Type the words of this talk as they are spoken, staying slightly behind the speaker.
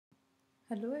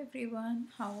Hello everyone,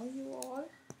 how are you all?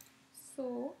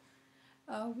 So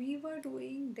we were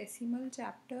doing decimal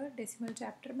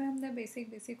chapter में हमने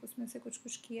basic उसमें से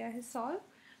कुछ किया है सॉल्व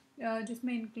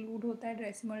जिसमें इंक्लूड होता है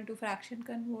decimal to fraction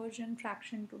conversion,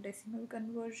 fraction to decimal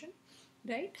conversion,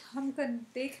 right. हम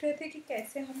देख रहे थे कि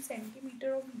कैसे हम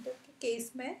सेंटीमीटर और मीटर के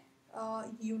केस में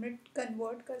यूनिट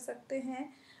कन्वर्ट कर सकते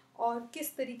हैं और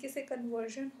किस तरीके से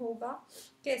कन्वर्जन होगा,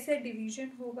 कैसे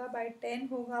डिवीजन होगा, बाय 10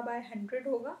 होगा, बाय 100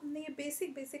 होगा। हमने ये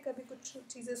बेसिक अभी कुछ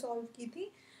चीज़ें सॉल्व की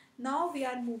थी। Now we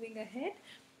are moving ahead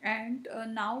and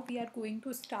now we are going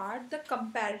to start the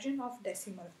comparison of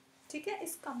decimal. ठीक है,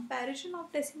 इस कंपैरिजन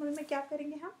ऑफ डेसिमल में क्या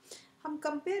करेंगे हम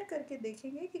कंपेयर करके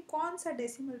देखेंगे कि कौन सा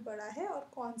डेसिमल बड़ा है और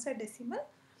कौन सा डेसिमल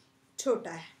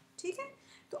छोटा है। ठीक है,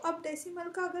 तो अब डेसिमल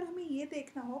का अगर हमें ये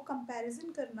देखना हो,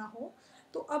 कंपैरिजन करना हो,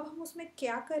 तो अब हम उसमें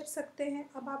क्या कर सकते हैं।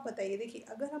 अब आप बताइए, देखिए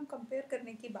अगर हम कंपेयर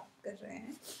करने की बात कर रहे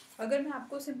हैं, अगर मैं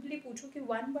आपको सिंपली पूछूं कि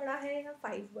 1 बड़ा है या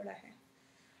 5 बड़ा है,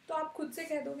 तो आप खुद से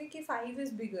कह दोगे कि 5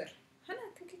 इज़ बिगर, है ना,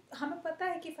 क्योंकि हमें पता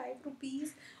है कि 5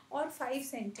 रुपीज़ और 5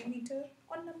 सेंटीमीटर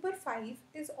और number 5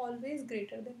 is always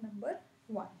greater than number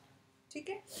 1। ठीक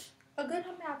है, अगर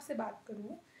मैं आपसे बात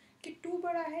करूँ कि 2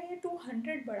 बड़ा है या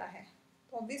 200 बड़ा है,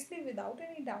 तो obviously without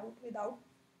any doubt, without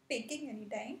taking any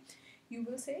time, you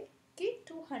will say कि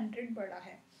 200 बड़ा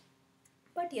है।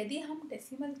 बट यदि हम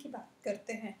डेसिमल की बात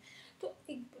करते हैं तो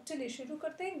चलिए शुरू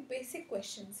करते हैं एक बेसिक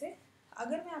क्वेश्चन से।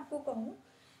 अगर मैं आपको कहूँ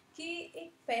कि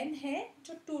एक पेन है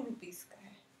जो 2 रुपीज़ का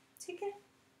है, ठीक है,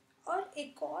 और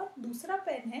एक और दूसरा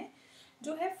पेन है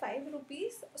जो है 2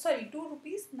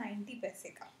 रुपीज़ 90 पैसे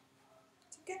का।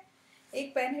 ठीक है,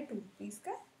 एक पेन है 2 रुपीज़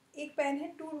का, एक पेन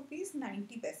है 2 रुपीज़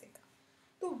 90 पैसे का।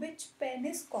 तो विच पेन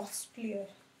इज़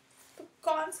कॉस्टलियर, तो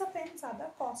कौन सा पेन ज़्यादा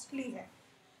कॉस्टली है।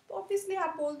 तो ऑब्वियसली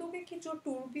आप बोल दोगे कि जो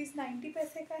 2 रुपीज़ 90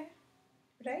 पैसे का है,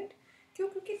 राइट। क्यों?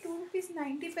 क्योंकि 2 रुपीज़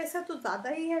 90 पैसा तो ज़्यादा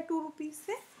ही है 2 रुपीज़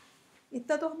से,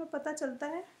 इतना तो हमें पता चलता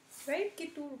है, राइट, कि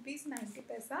 2 रुपीज़ 90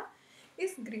 पैसा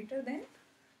इज़ ग्रेटर देन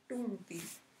 2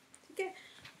 रुपीज़। ठीक है,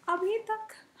 अभी तक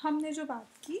हमने जो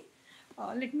बात की,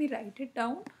 let me right it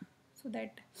down so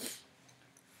that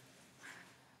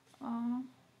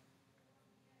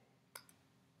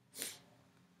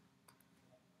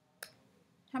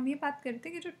हम ये बात करते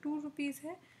हैं कि जो 2 रुपीज़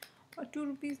है और 2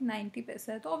 रुपीज़ 90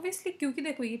 पैसा है, तो ऑब्वियसली क्योंकि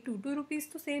देखो ये 2 रुपीज़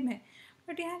तो सेम है,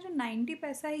 बट यहाँ जो 90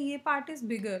 पैसा है ये पार्ट इज़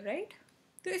बिगर, राइट।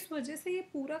 तो इस वजह से ये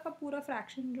पूरा का पूरा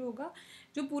फ्रैक्शन जो होगा,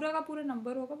 जो पूरा का पूरा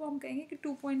नंबर होगा, वो हम कहेंगे कि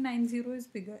 2.90 इज़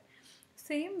बिगर।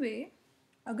 सेम वे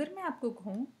अगर मैं आपको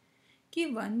कहूँ कि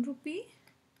 1 रुपी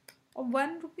और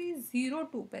 1 रुपी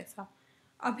 02 पैसा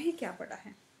अभी क्या बड़ा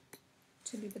है,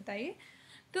 चलिए बताइए।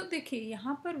 तो देखिए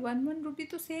यहाँ पर 1 रुपी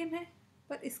तो सेम है,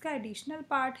 पर इसका एडिशनल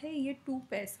पार्ट है ये 2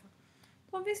 पैसा,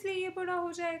 तो ऑब्वियसली ये बड़ा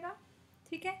हो जाएगा।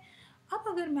 ठीक है, अब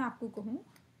अगर मैं आपको कहूँ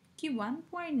कि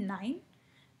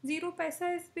 1.90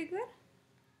 पैसा इज़ बिगर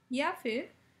या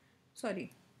फिर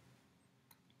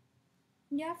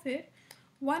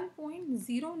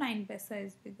 1.09 पैसा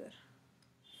is bigger,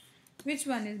 which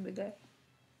one is bigger,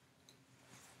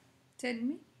 tell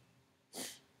me.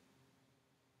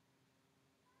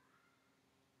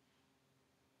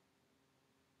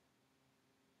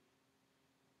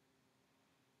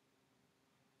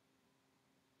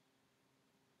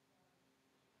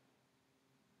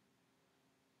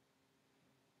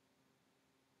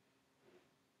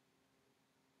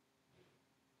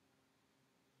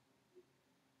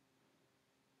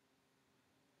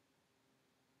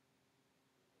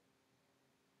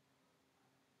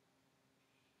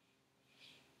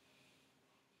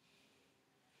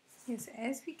 Yes,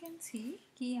 as we can see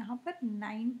कि यहाँ पर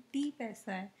 90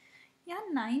 पैसा है, यहाँ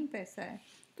 9 पैसा है।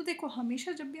 तो देखो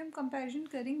हमेशा जब भी हम कंपैरिजन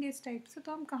करेंगे इस टाइप से,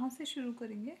 तो हम कहाँ से शुरू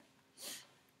करेंगे,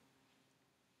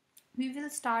 we will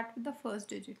start with the first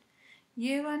digit.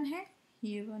 ये 1 है,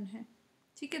 ये 1 है,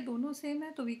 ठीक है, दोनों सेम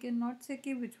है, तो वी कैन नॉट से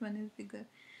कि विच वन इज़ बिगर।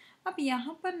 अब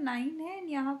यहाँ पर 9 है एंड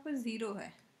यहाँ पर 0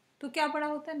 है, तो क्या बड़ा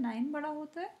होता है, 9 बड़ा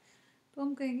होता है, तो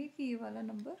हम कहेंगे कि ये वाला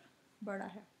नंबर बड़ा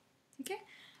है। ठीक है,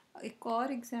 एक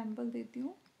और एग्जाम्पल देती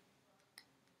हूँ।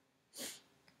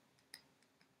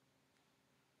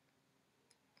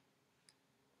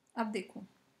 अब देखो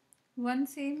 1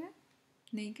 सेम है,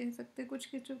 नहीं कह सकते कुछ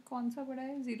कि कौन सा बड़ा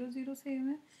है, 0 सेम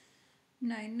है,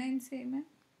 9 सेम है,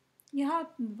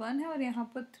 यहाँ 1 है और यहाँ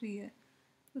पर 3 है,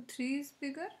 तो 3 इज़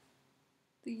बिगर,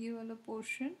 तो ये वाला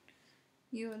पोर्शन,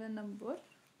 ये वाला नंबर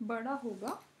बड़ा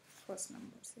होगा फर्स्ट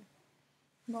नंबर से।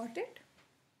 Got it?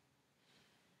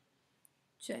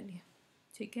 चलिए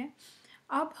ठीक है,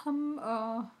 अब हम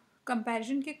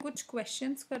कंपैरिजन के कुछ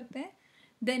क्वेश्चंस करते हैं,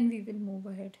 then we will move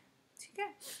ahead. ठीक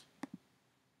है,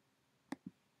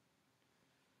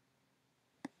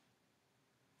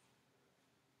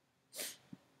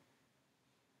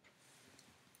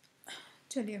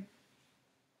 चलिए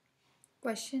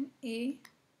क्वेश्चन ए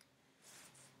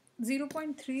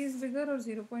 0.3 इज बिगर और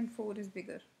 0.4 इज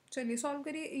बिगर। चलिए सॉल्व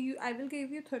करिए। I will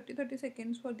give you 30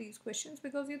 seconds for these questions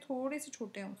because ये थोड़े से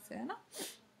छोटे हैं उससे, है ना।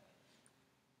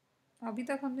 अभी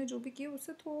तक हमने जो भी किए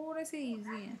उससे थोड़े से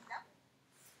इजी हैं,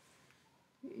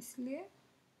 इसलिए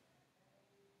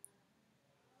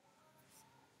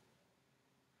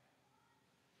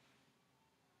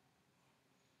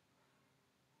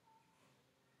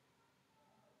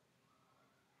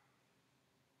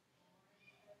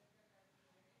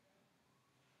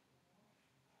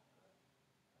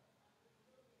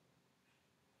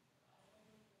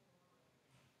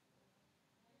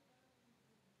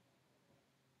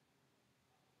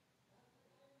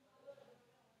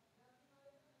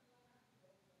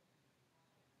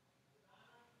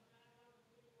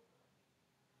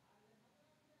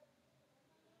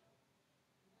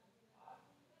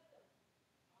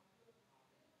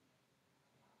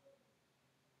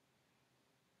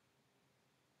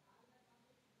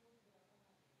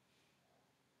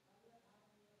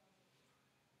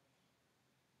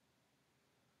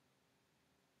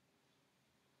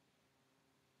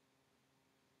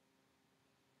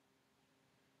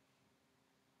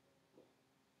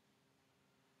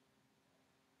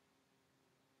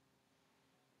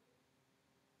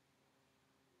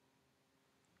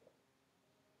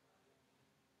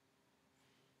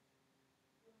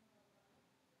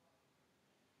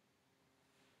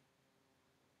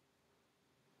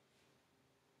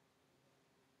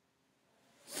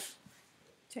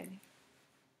चलिए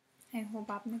आई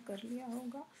होप आपने कर लिया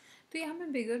होगा। तो यहाँ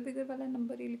मैं बिगर बिगर वाला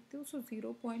नंबर ही लिखती हूँ। सो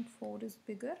 0.4 इज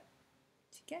बिगर।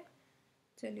 ठीक है,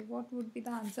 चलिए what would be the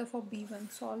answer for B1?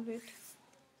 Solve it.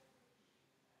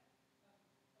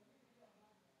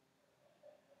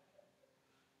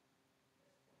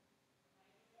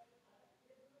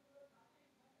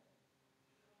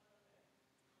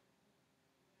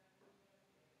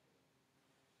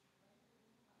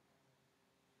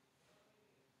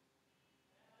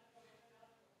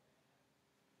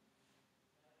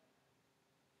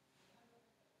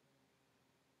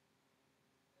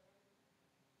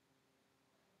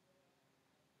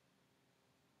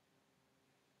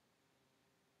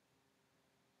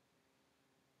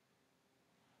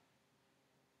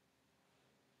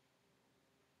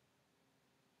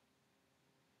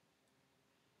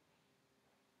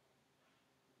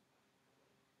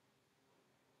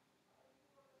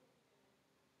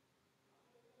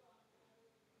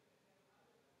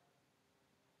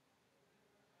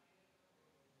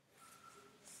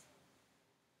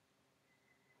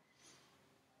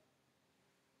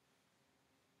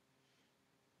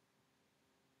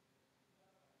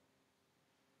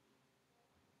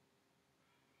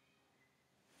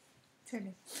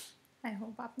 चलिए आई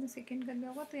होप आपने सेकेंड कर लिया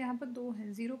होगा। तो यहाँ पर दो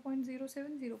हैं,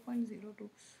 0.07, 0.02।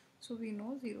 So we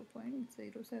know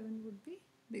 0.07 would be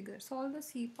bigger. Solve the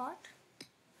C part.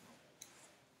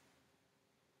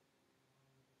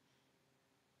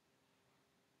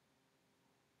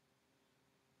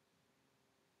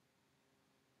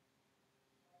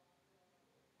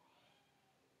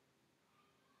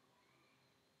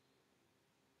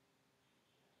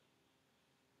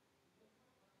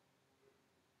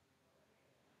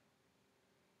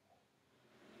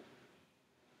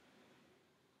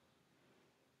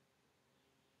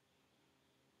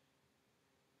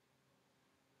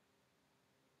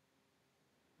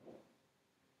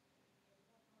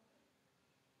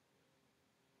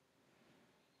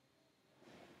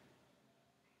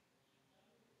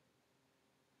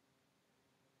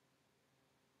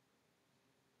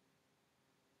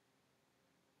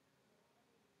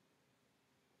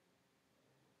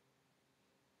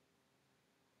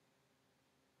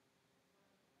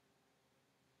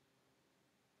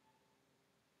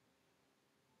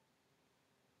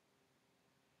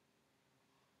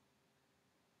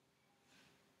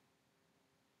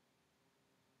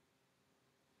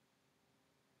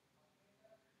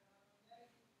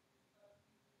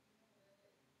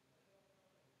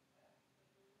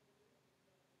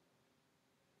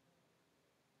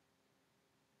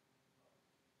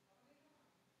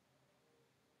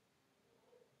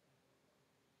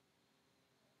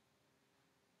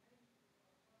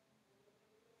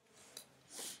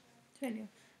 चलिए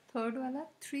थर्ड वाला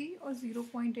 3 और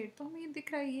 0.8। तो हमें ये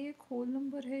दिख रहा है ये एक होल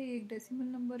नंबर है, ये एक डेसिमल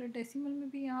नंबर है। डेसिमल में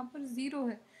भी यहाँ पर 0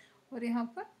 है और यहाँ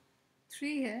पर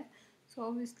 3 है। So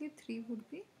obviously 3 would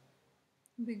be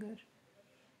bigger.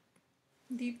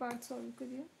 D part solve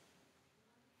करिए।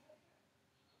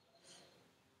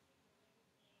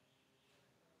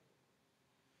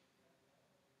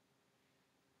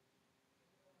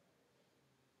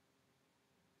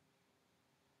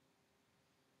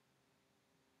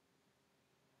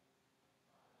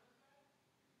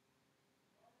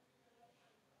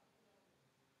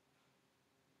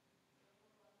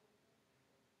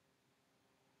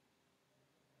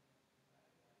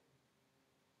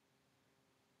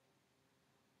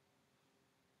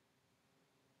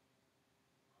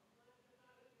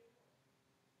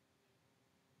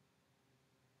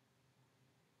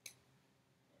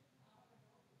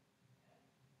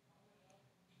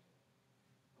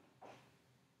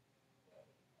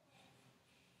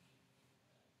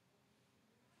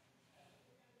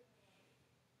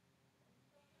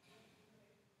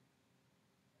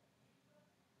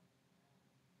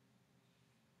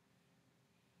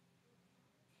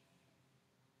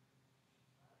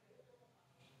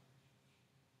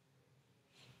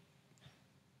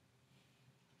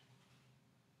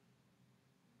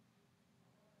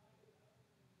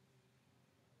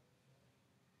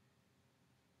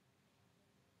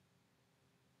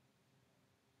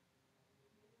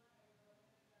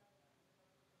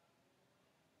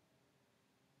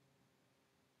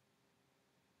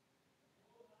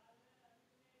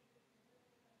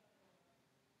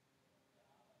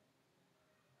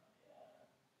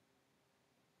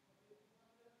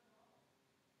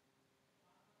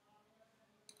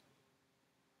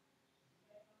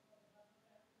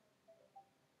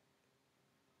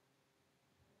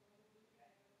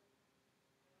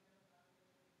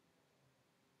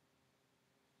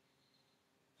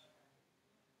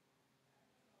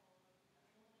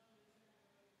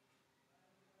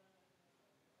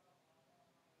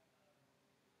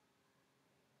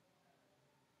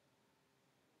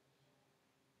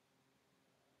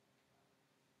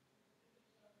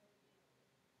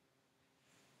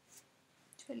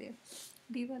 चलिए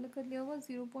डी वाला कर लिया होगा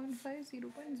 0.5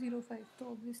 0.05, तो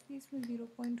ऑब्वियसली इसमें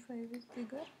 0.5 इज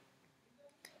बिगर।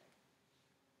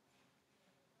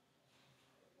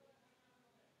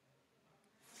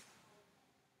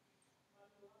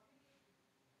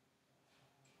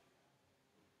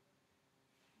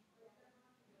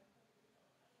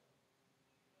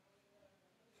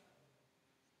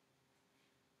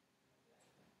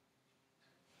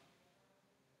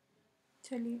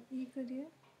 चलिए ई करिए।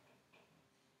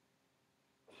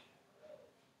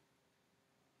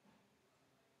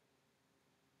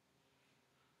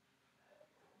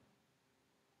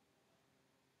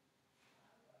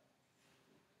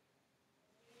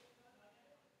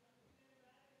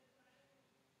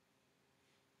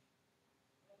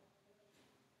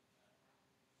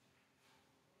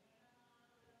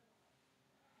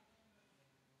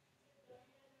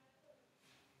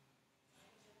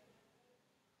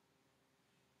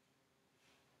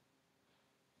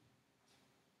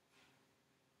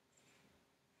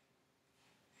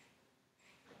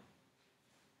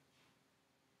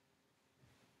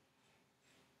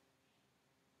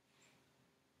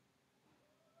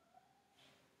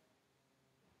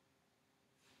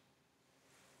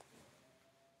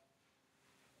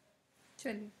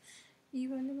 चलिए ई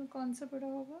वाले में कौन सा पड़ा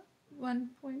होगा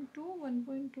 1.2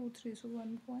 1.23, सो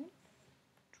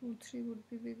 1.23 वुड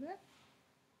बी बिगर।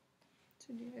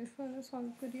 चलिए एफ वाला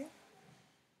सॉल्व करिए।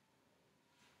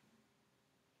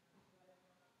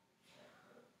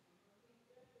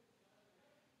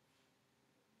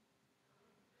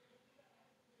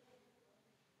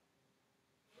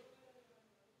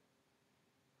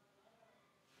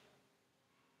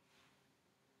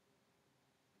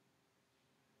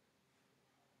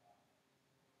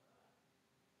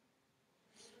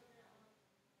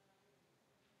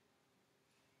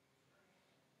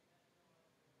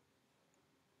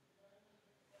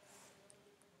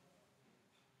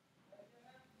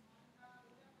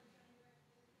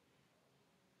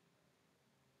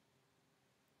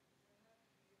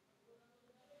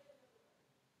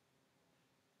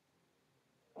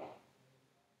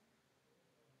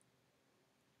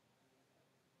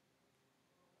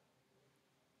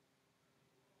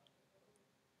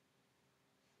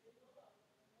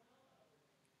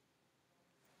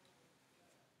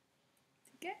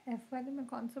 ठीक है, एफ वाले में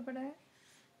कौन सा पड़ा है,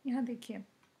 यहाँ देखिए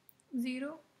 0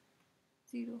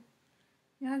 0,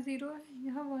 यहाँ 0 है,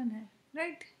 यहाँ 1 है,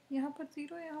 राइट। यहाँ पर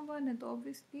 0 यहाँ 1 है, तो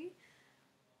ऑब्वियसली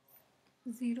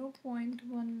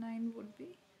 0.19 वुड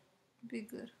बी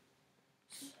बिगर।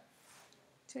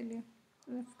 चलिए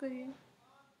एफ करिए,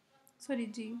 सॉरी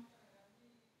जी।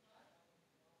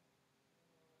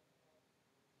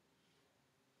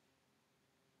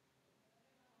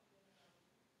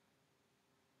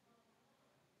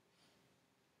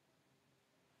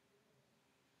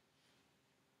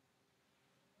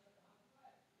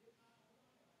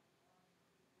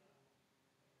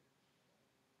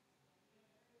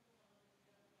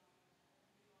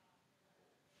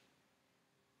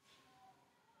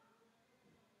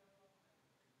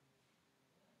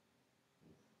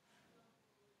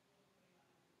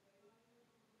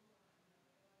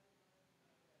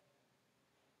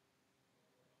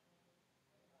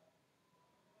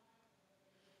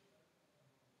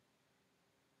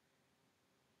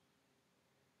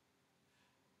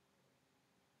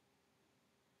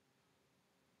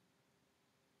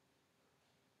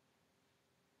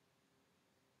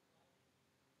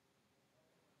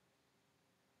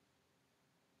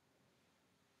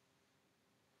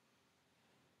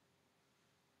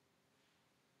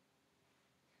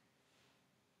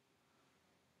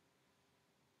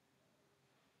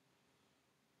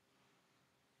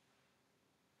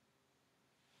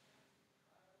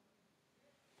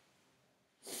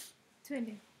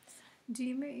 चलिए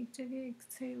जी में एक जगह एक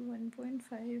से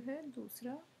 1.5 है,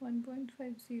 दूसरा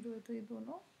 1.50 है, तो ये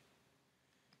दोनों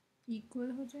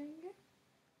इक्वल हो जाएंगे।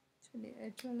 चलिए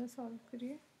एच वाला सॉल्व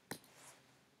करिए।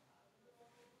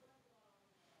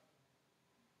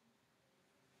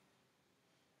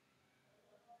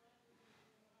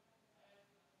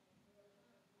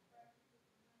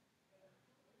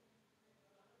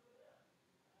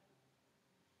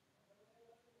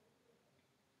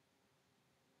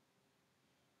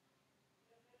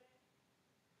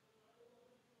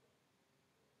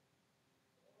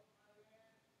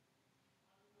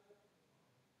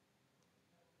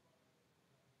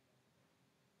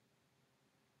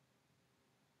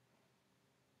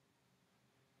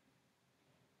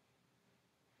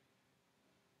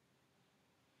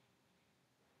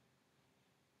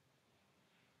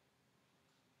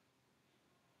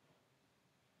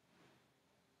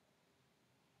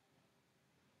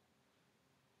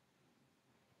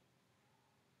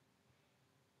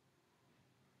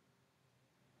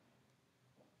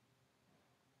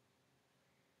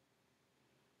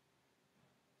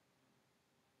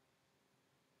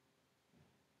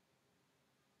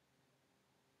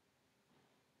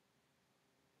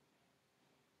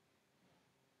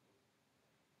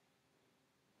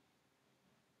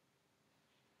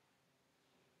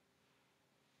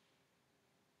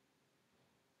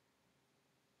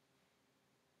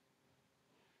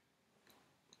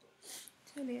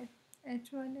 चलिए एच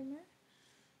वाले में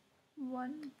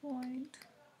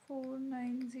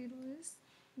 1.490 इज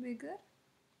बिगर।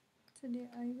 चलिए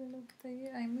आई वाला बताइए,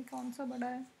 आई में कौन सा बड़ा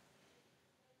है?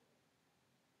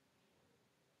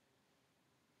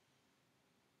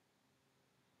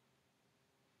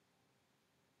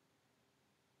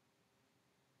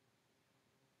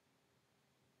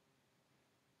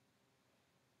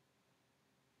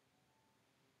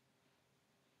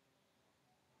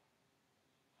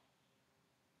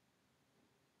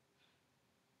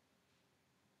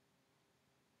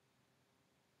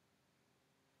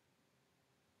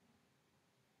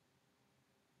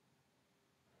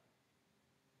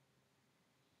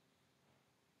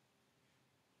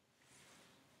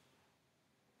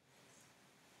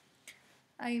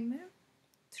 आई में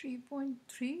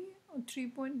 3.3 और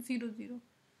 3.00।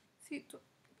 सी तो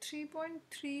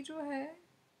 3.3 जो है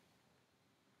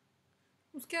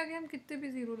उसके आगे हम कितने भी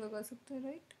ज़ीरो लगा सकते हैं,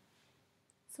 राइट?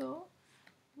 सो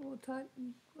वो था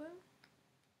इक्वल।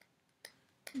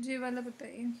 जे वाला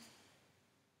बताइए।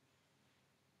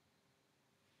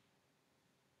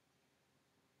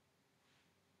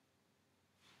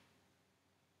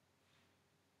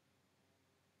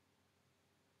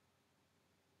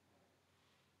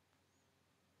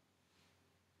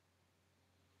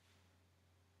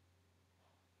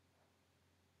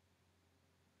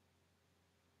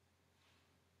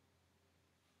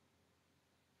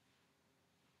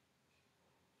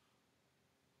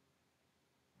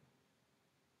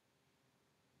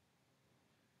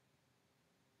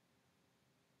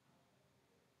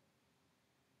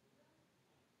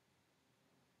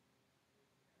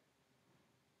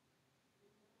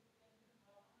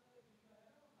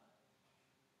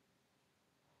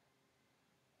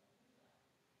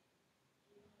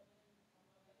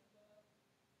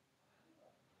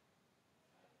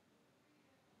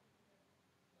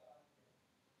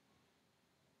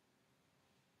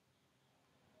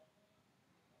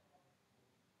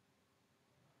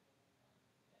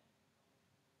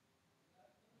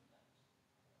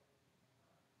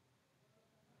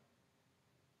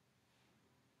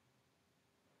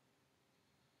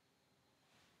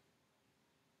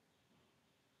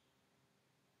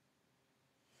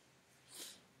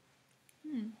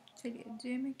 चलिए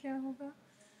जे में क्या होगा?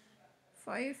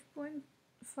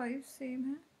 5.5 सेम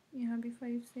है, यहाँ भी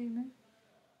 5 सेम है,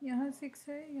 यहाँ 6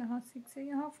 है, यहाँ 6 है,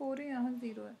 यहाँ 4 है, यहाँ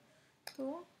 0 है,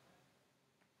 तो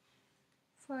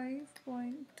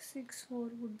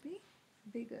 5.64 वुड बी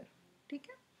बिगर। ठीक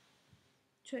है,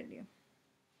 चलिए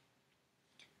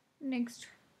नेक्स्ट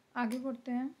आगे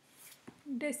बढ़ते हैं।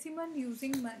 Decimal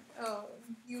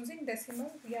using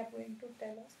decimal we are going to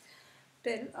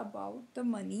tell about the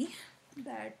money,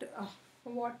 that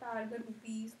what are the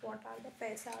rupees, what are the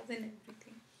paisas and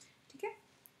everything. ठीक है,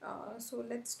 so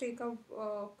let's take a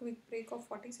quick break of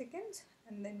 40 seconds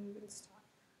and then we will start.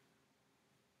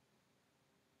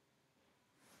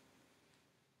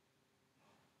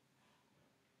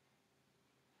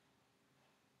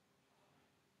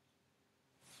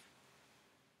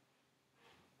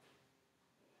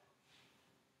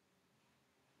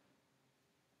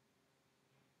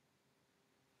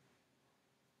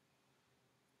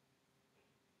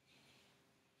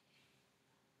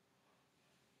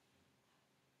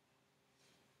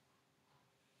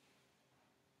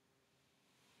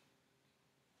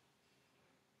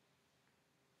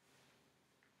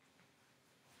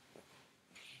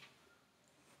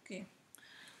 Okay,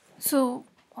 so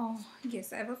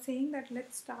yes, I was saying that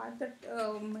let's start that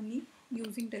money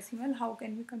using decimal. How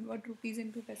can we convert rupees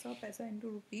into paisa or paisa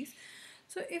into rupees?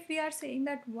 So if we are saying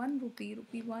that 1 rupee,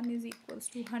 rupee 1 is equals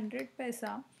to 100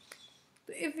 paisa.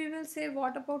 So if we will say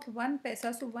what about 1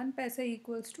 paisa, so 1 paisa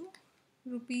equals to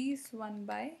rupees 1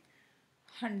 by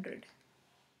 100,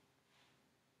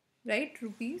 right?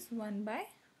 Rupees 1 by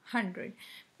 100.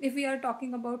 If we are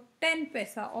talking about 10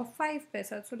 paisa or 5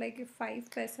 paisa, so like if 5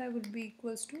 paisa would be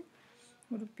equals to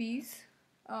rupees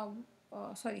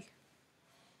sorry,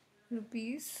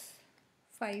 rupees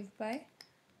 5 by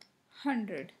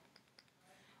 100,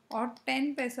 or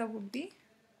 10 paisa would be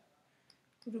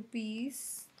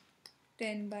rupees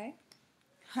 10 by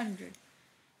 100.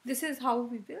 This is how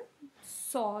we will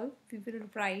solve, we will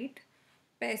write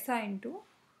paisa into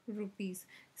rupees.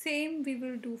 Same we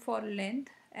will do for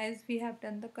length, as we have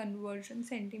done the conversion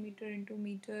centimeter into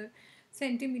meter,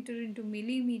 centimeter into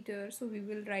millimeter. So we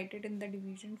will write it in the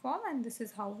division form, and this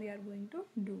is how we are going to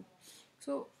do.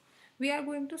 So we are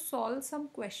going to solve some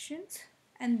questions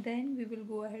and then we will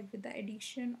go ahead with the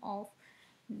addition of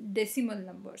decimal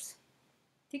numbers.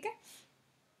 ठीक है,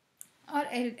 or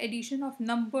addition of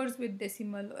numbers with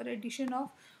decimal, or addition of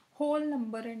whole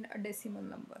number and a decimal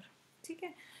number. ठीक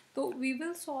है, So we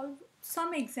will solve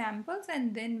some examples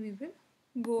and then we will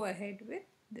go ahead with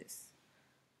this.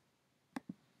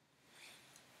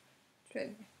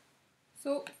 चलिए.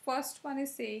 So first one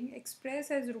is saying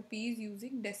express as rupees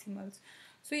using decimals.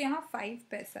 So यहाँ 5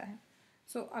 पैसा है.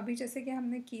 So अभी जैसे कि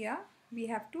हमने किया, we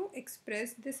have to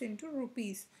express this into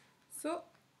rupees. So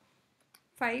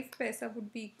 5 पैसा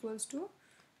would be equals to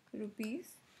rupees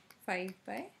 5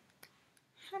 by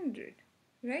 100,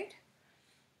 right?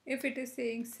 If it is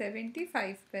saying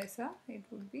 75 paisa, it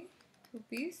would be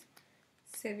rupees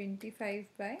 75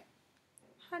 by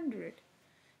 100.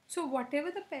 So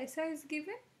whatever the paisa is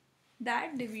given,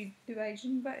 that divided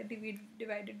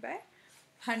by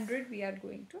 100 we are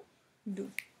going to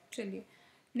do. चलिए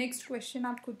next question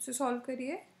आप खुद से solve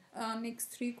करिए.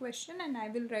 Next 3 question and I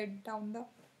will write down the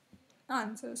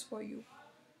answers for you.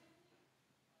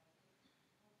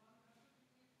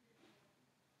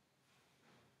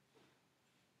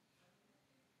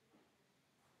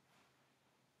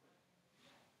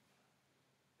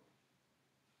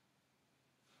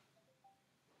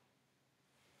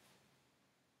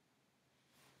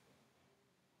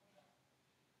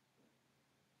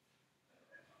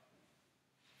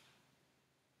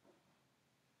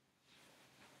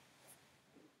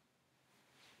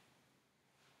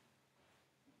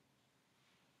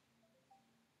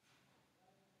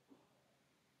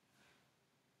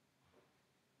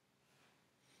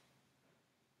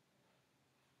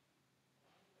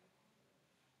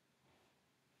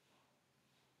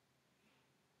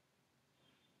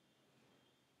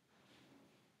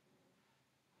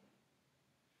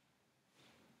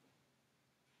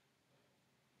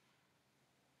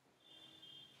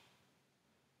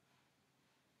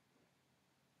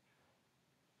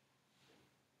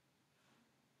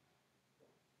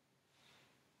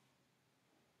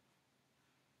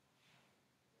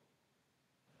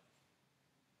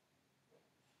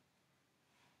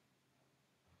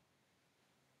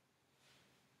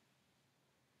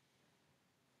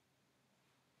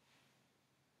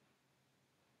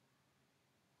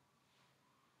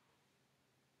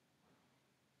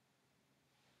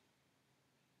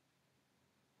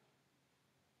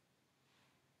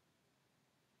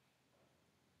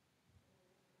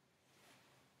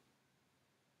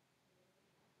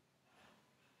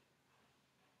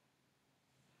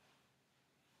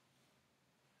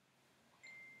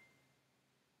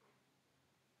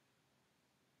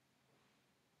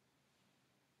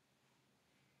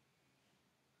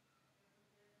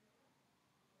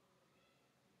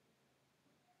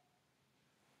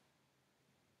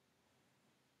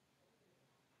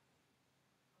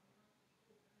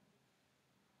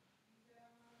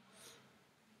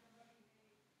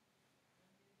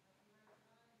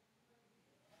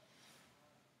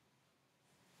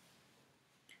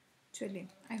 चलिए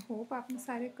I hope आपने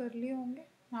सारे कर लिए होंगे.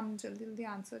 हम जल्दी जल्दी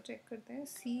आंसर चेक करते हैं.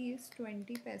 सी इज़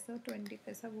 20 पैसा. 20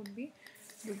 पैसा would be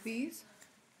rupees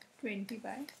 20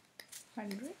 bye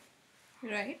 100,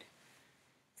 right.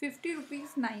 50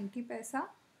 rupees 90 पैसा.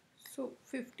 सो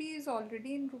 50 is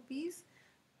already in rupees,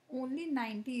 only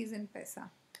 90 is in पैसा.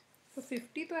 तो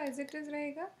 50 तो एज इट इज़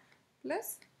रहेगा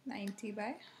plus 90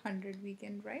 bye 100 we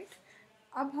can write.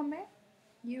 अब हमें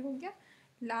ये हो गया.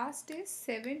 लास्ट इज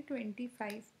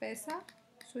 725 पैसा.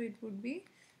 So it would be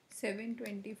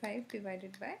 725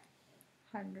 divided by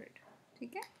 100.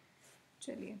 ठीक है.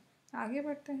 चलिए आगे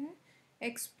बढ़ते हैं.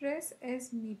 Express as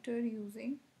metre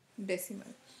using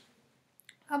decimal.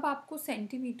 अब आपको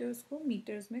सेंटीमीटर्स को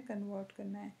मीटर्स में कन्वर्ट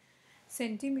करना है.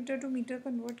 सेंटीमीटर टू मीटर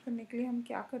कन्वर्ट करने के लिए हम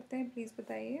क्या करते हैं प्लीज़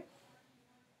बताइए.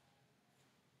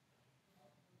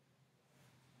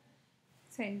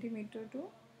 सेंटीमीटर टू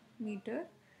मीटर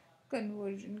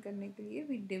कन्वर्जन करने के लिए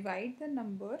we divide the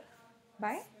number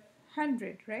by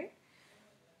 100, right.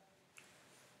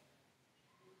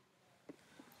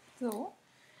 तो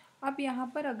अब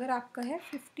यहाँ पर अगर आपका है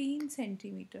 15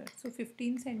 centimetre, so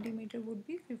 15 centimetre would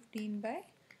be 15 bye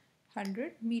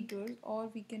 100 meters, or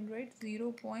we can write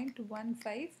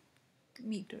 0.15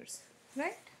 meters,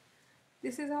 right.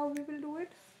 This is how we will do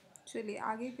it. चलिए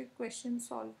आगे के क्वेश्चन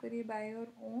सॉल्व करिए बाय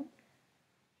योर ओन.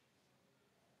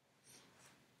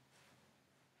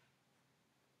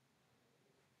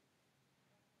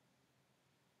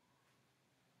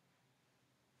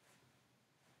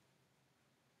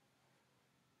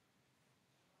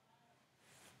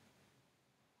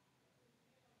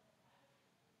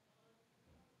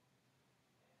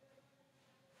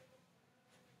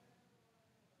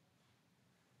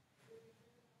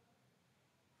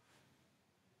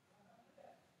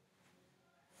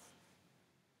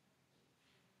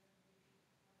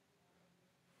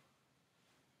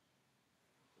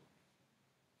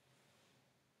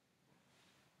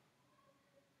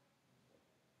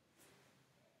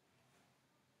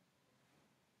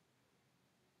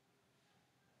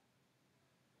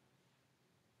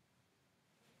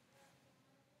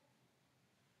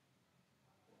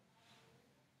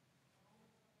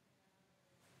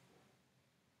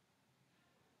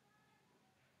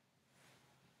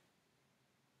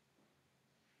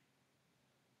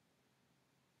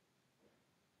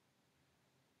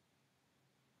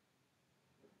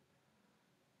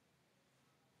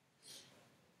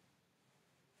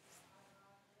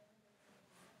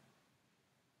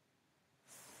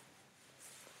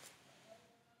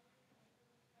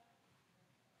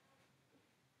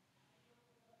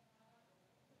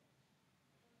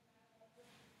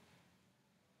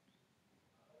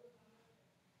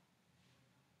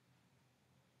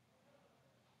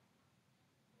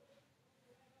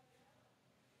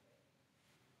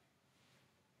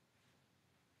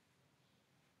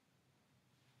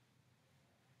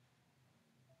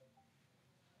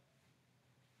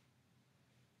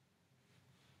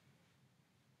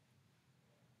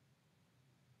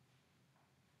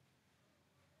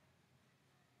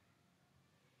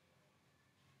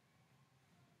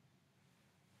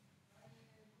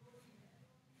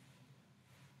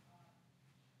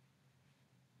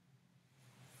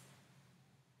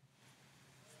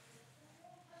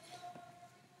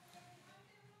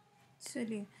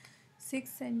 चलिए 6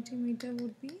 centimeter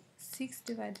would be 6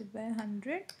 divided by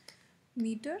 100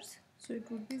 meters, so it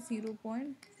would be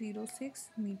 0.06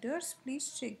 meters.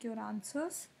 Please check your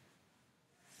answers.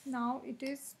 Now it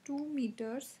is 2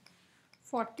 meters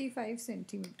 45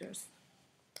 centimeters.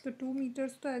 तो 2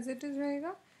 meters तो as it is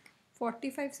रहेगा,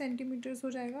 45 centimetres हो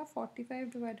जाएगा,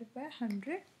 45 डिवाइडेड बाय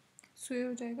 100, सो ये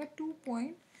हो जाएगा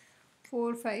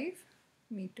 2.45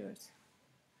 मीटर्स.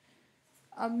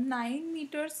 अब 9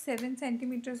 मीटर्स 7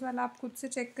 सेंटीमीटर्स वाला आप खुद से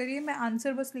चेक करिए, मैं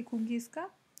आंसर बस लिखूँगी इसका,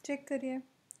 चेक करिए,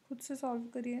 खुद से सॉल्व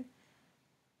करिए.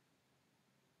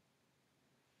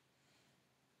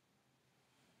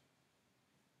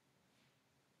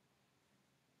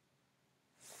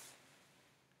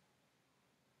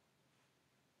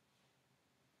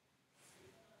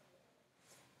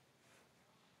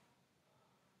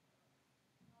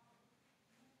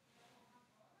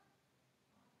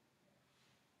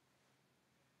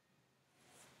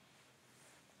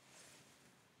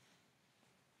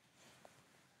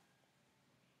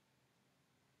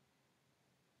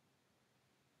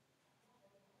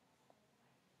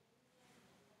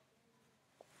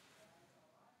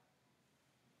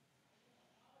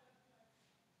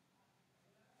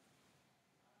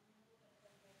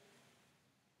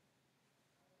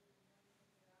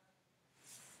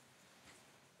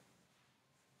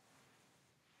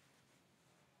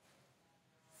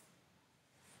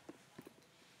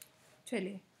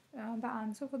 चलिए, the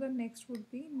answer for the next would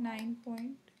be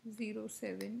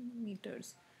 9.07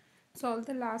 meters. Solve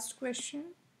the last question.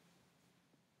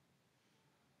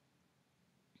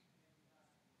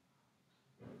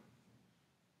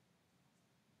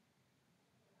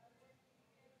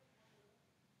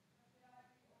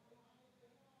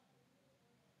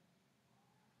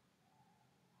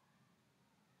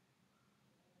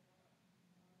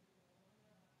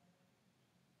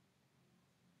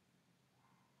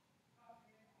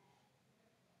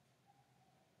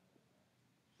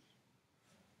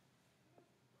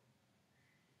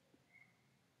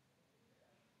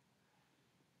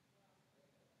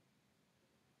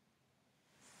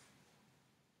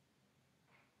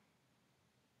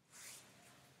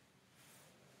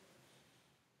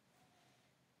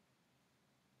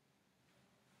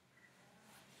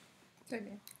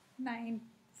 चलिए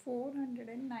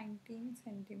 419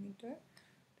 सेंटीमीटर,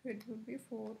 तो इट वुड बी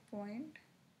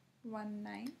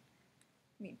 4.19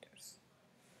 मीटर्स.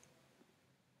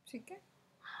 ठीक है,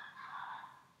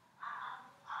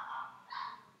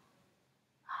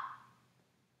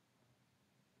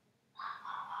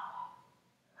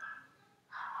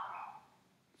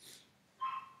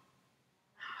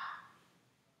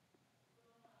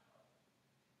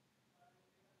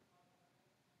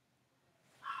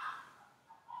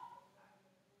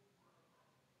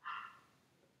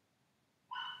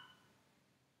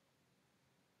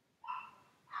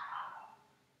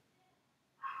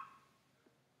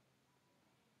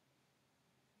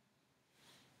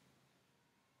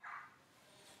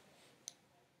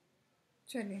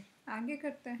 चलिए आगे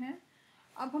करते हैं.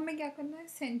 अब हमें क्या करना है,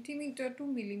 centimetre two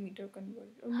millimetre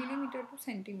conversion, millimetre two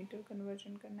centimetre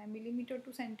conversion करना है. मिलीमीटर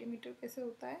टू सेंटीमीटर कैसे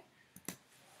होता है,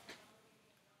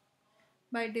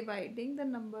 by dividing the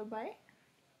number by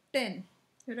 10,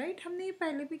 right. हमने ये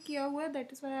पहले भी किया हुआ है,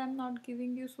 that is why I am not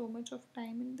giving you so much of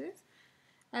time in this.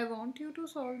 I want you to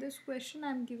solve this question.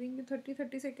 I am giving you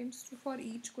 30 seconds for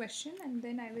each question, and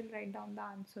then I will write down the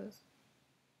answers.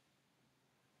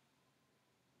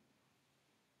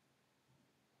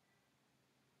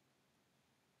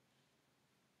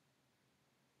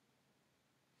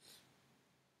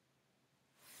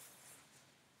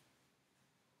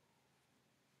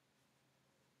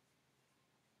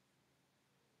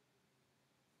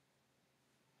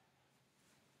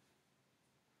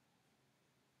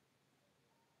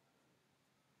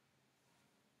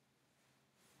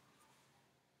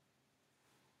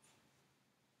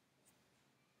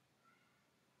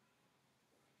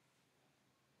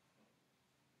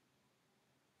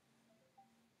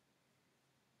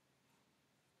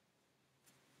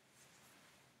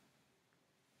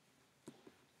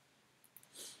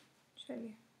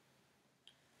 चलिए,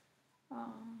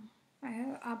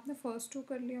 आपने first to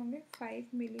कर लिए होंगे.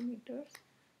 5 millimetre,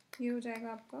 ये हो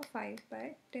जाएगा आपका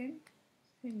 5/10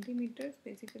 centimetres,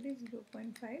 basically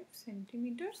 0.5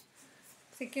 centimetres.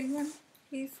 Second one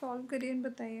please solve करिए और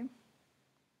बताइए.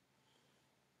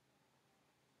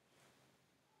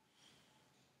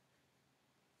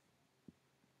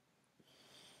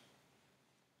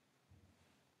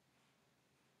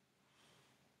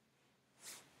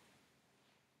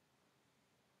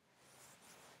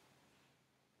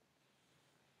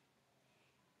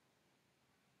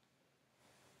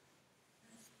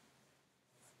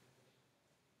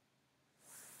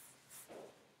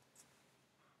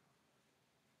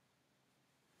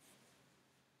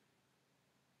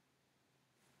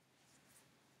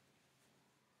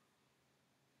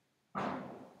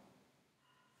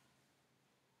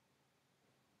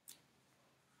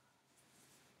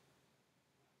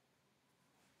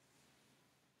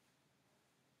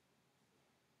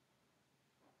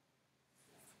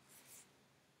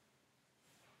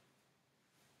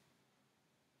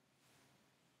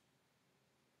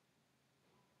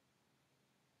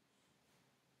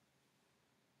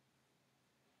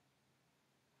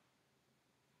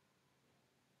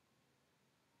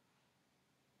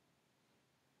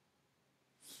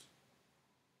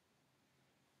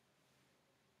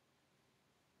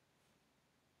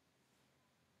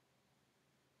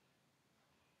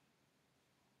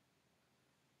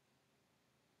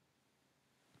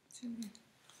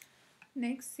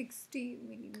 नेक्स्ट 60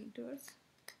 millimeters,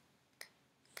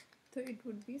 तो it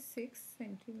would be 6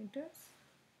 centimeters.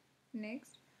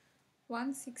 Next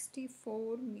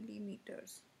 164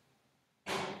 millimeters,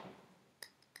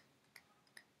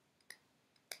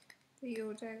 तो ये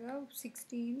हो जाएगा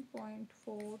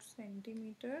 16.4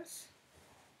 सेंटीमीटर्स.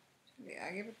 चलिए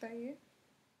आगे बताइए.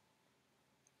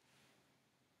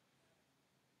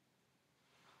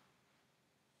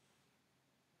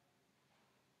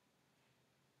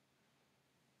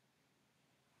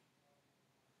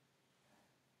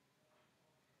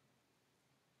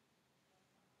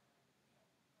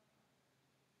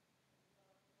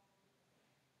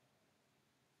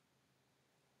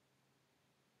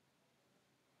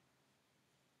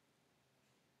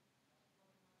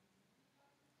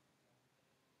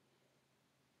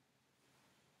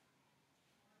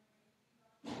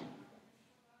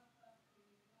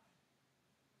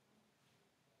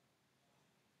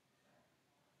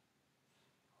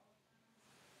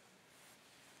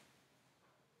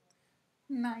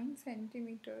 Nine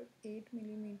centimeter, 8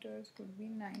 millimeters would be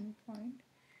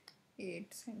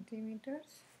 9.8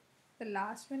 centimeters. The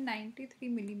last one 93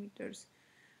 millimeters.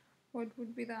 What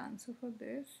would be the answer for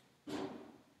this?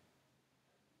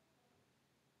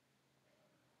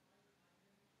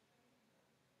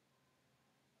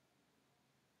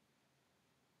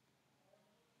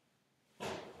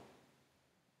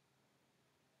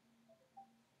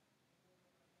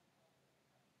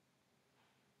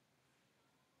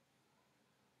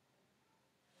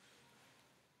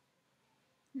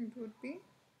 It would be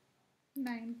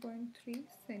 9.3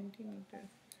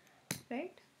 centimeters,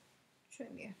 right?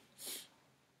 चलिए.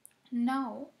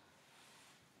 Now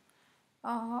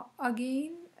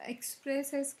again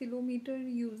express as kilometre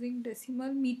using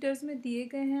decimal. Metres में दिए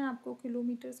गए हैं, आपको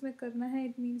kilometres में करना है.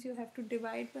 It means you have to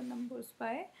divide the numbers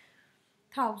by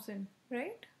 1000,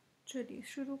 right? चलिए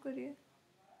शुरू करिए.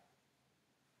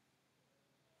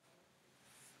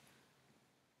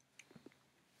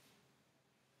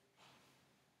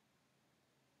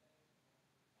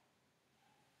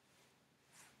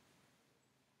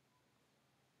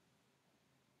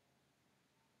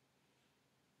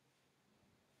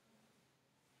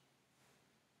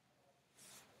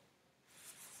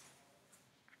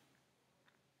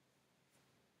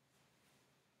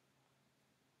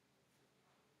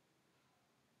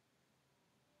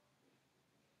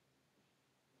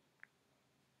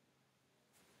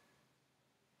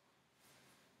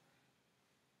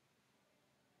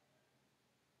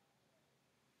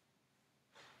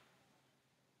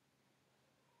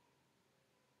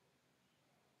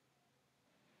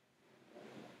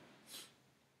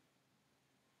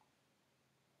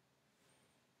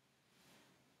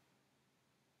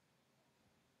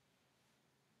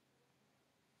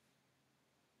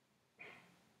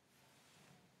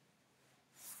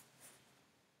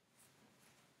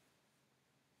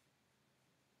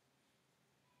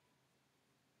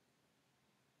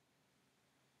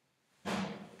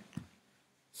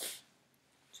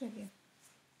 चलिए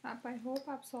आप, आई होप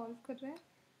आप सॉल्व कर रहे हैं.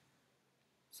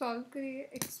 सॉल्व करिए.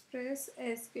 Express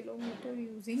as kilometre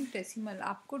using decimal.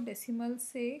 आपको डेसिमल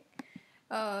से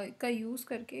का यूज़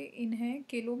करके इन्हें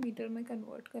किलोमीटर में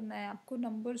कन्वर्ट करना है. आपको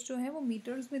नंबर्स जो हैं वो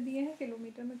मीटर्स में दिए हैं,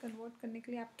 किलोमीटर में कन्वर्ट करने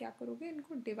के लिए आप क्या करोगे,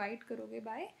 इनको डिवाइड करोगे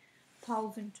बाय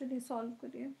 1000. चलिए सॉल्व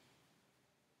करिए.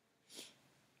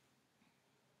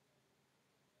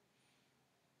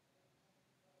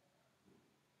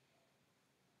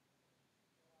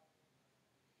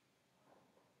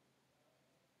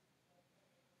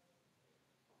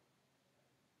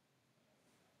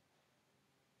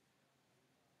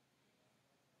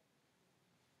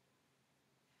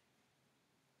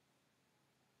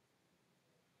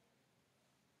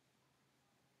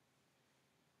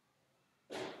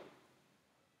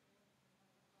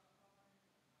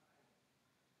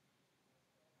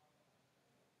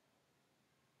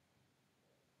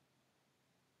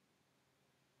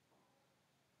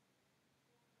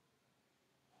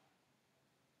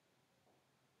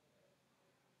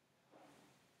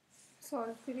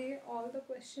 सॉल्व करिए all the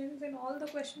questions. In all the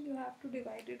question you have to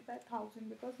divide it by 1000,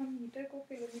 because हम मीटर को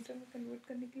किलोमीटर में कन्वर्ट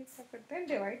करने के लिए क्या करते हैं,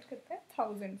 डिवाइड करते हैं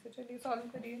 1000 से. चलिए सॉल्व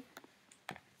करिए.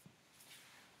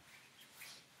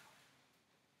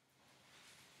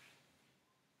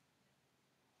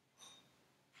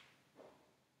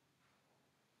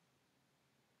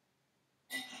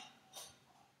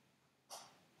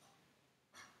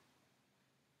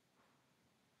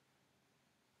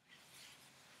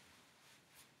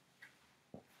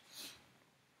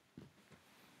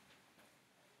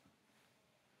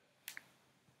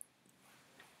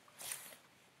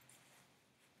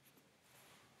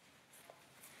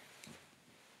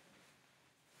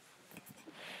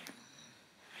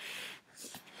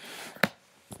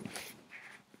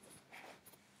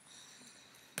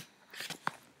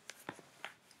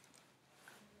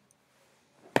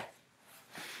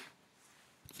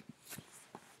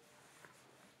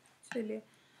 चलिए,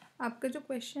 आपका जो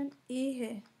क्वेश्चन ए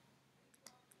है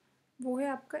वो है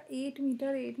आपका 8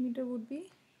 metre. 8 metre would be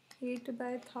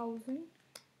 8/1000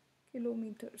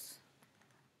 kilometers.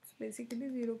 It's basically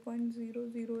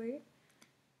 0.008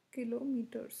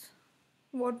 kilometers.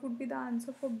 What would be the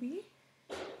answer for B?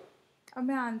 अब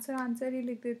मैं आंसर ही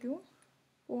लिख देती हूँ,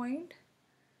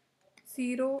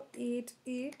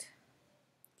 0.088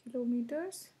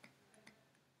 kilometers.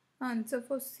 Answer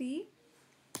for C.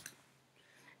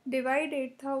 Divide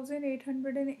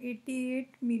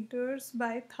 8,888 meters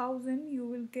by 1000. You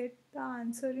will get the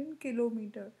answer in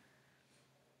kilometer.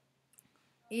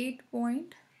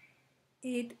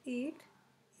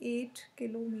 8.888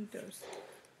 kilometers.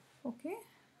 Okay,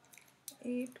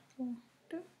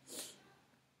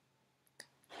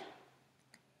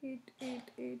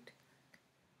 8.888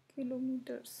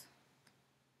 kilometers.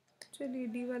 चलिए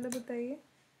D वाला बताइए।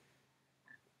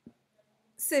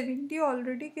 70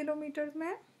 already kilometres में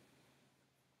है,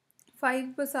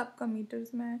 5 बस आपका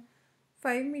मीटर्स में है।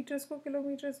 5 मीटर्स को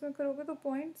किलोमीटर्स में करोगे तो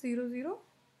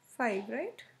 0.005,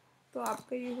 राइट। तो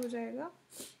आपका ये हो जाएगा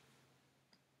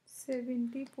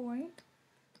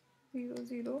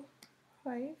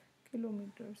 70.005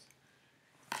 किलोमीटर्स।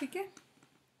 ठीक है,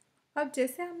 अब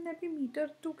जैसे हमने अभी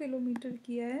मीटर टू किलोमीटर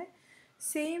किया है,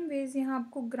 सेम वेज यहाँ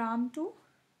आपको ग्राम टू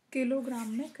किलोग्राम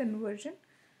में कन्वर्जन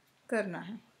करना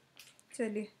है।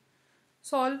 चलिए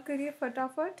सॉल्व करिए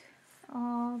फटाफट।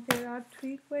 There are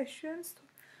 3 questions,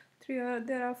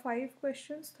 there are 5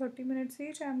 questions, 30 minutes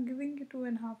each. I am giving you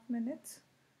 2.5 minutes.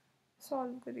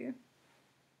 Solve करिए।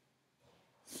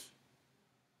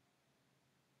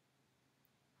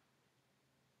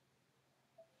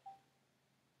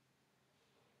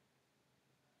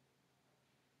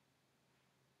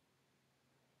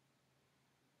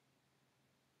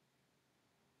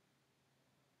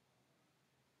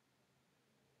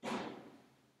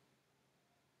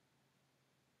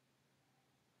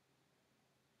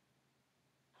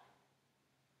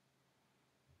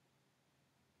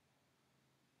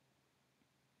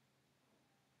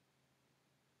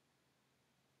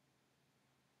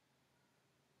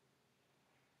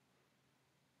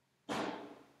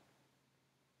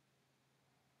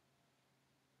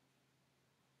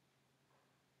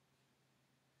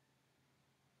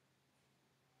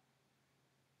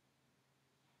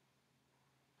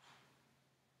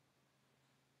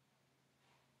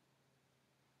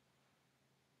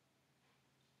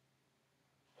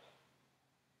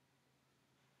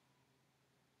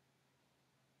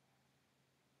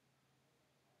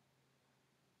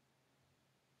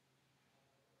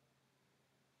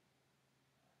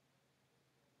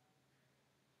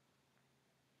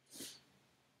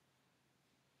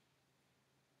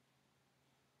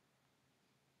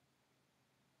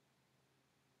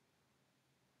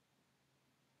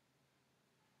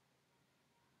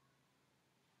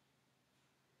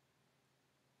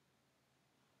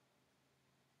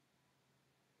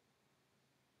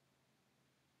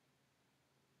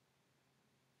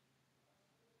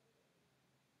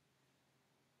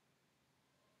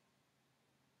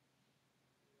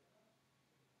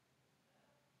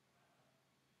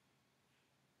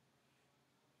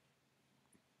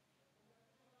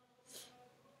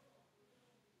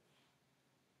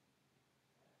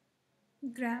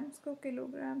 ग्राम्स को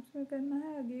किलोग्राम्स में करना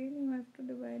है। Again you have to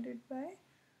divide it by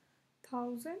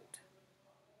 1000।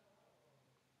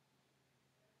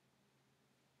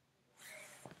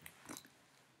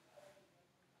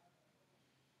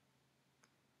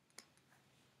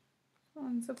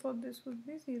 Answer for this would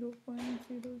be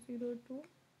 0.002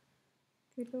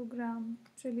 kilogram.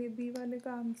 चलिए बी वाले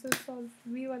का आंसर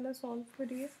बी वाला solve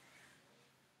करिए।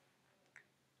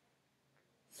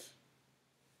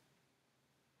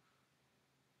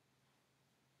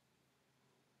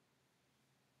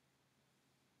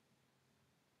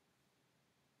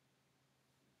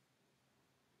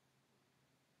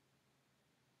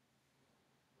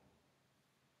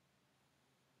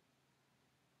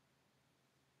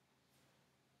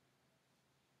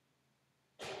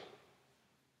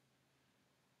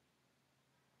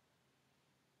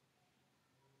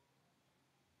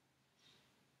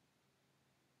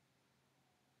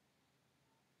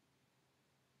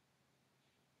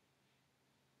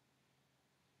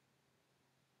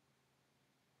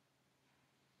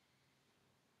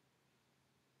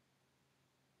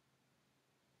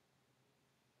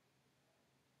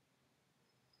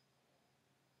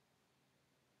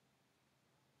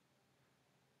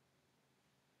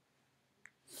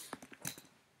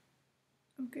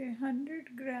 Okay,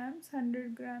 100 grams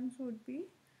would be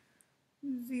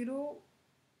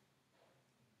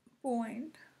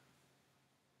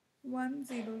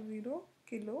 0.100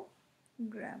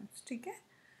 kilograms। ठीक है,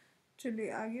 चलिए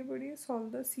आगे बढ़िए. Solve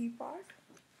the C part.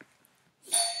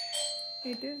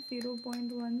 It is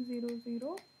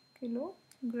 0.100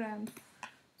 kilograms.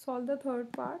 Solve the third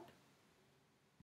part.